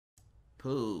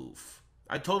Poof.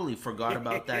 I totally forgot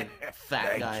about that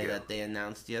fat guy that they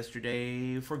announced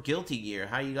yesterday for Guilty Gear.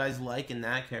 How you guys liking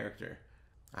that character?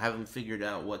 I haven't figured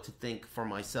out what to think for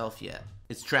myself yet.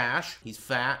 It's trash. He's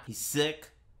fat. He's sick.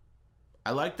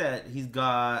 I like that he's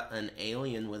got an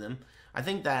alien with him. I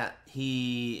think that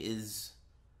he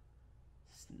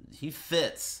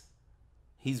fits.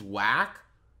 He's whack.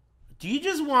 Do you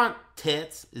just want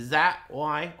tits? Is that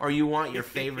why? Or you want your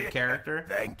favorite character?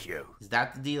 Thank you. Is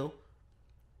that the deal?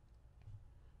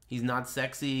 He's not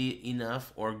sexy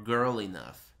enough or girl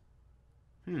enough.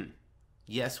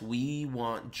 Yes, we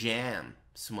want jam.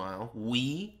 Smile.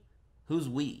 We? Who's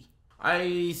we?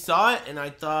 I saw it and I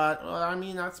thought, well, I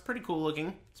mean, that's pretty cool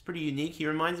looking. It's pretty unique. He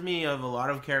reminds me of a lot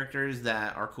of characters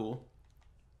that are cool.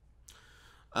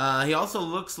 He also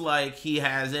looks like he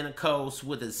has intercourse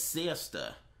with his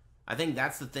sister. I think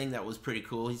that's the thing that was pretty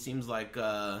cool. He seems like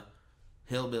a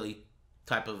hillbilly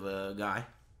type of a guy.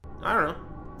 I don't know.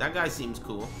 That guy seems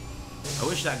cool. I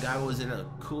wish that guy was in a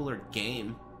cooler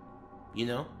game. You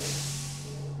know?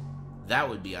 That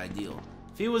would be ideal.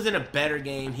 If he was in a better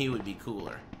game, he would be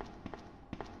cooler.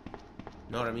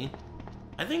 Know what I mean?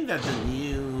 I think that the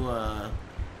new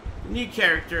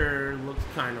character looks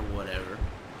kind of whatever.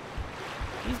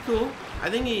 He's cool. I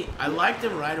liked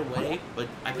him right away, but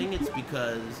I think it's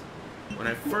because when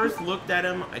I first looked at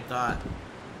him, I thought,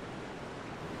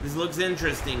 this looks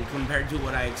interesting compared to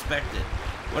what I expected.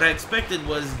 What I expected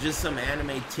was just some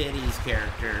anime titties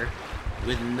character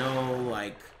with no,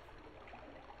 like,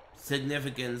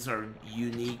 significance or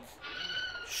unique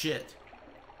shit.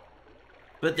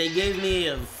 But they gave me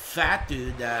a fat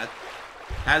dude that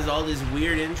has all this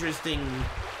weird, interesting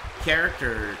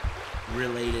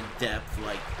character-related depth,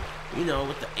 like, you know,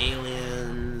 with the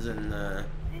aliens and the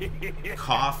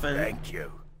coffin. Thank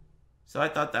you. So I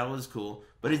thought that was cool.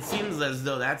 But it seems as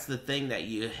though that's the thing that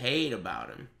you hate about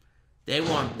him. They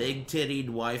want big-tittied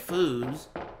waifus,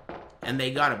 and they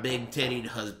got a big-tittied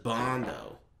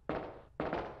husbando.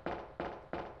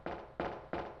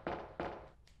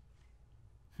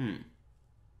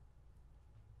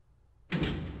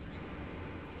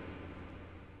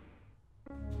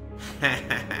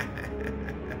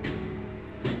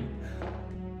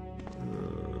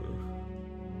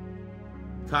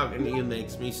 Talking to you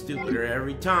makes me stupider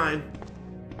every time.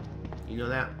 You know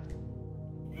that?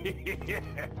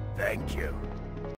 Thank you.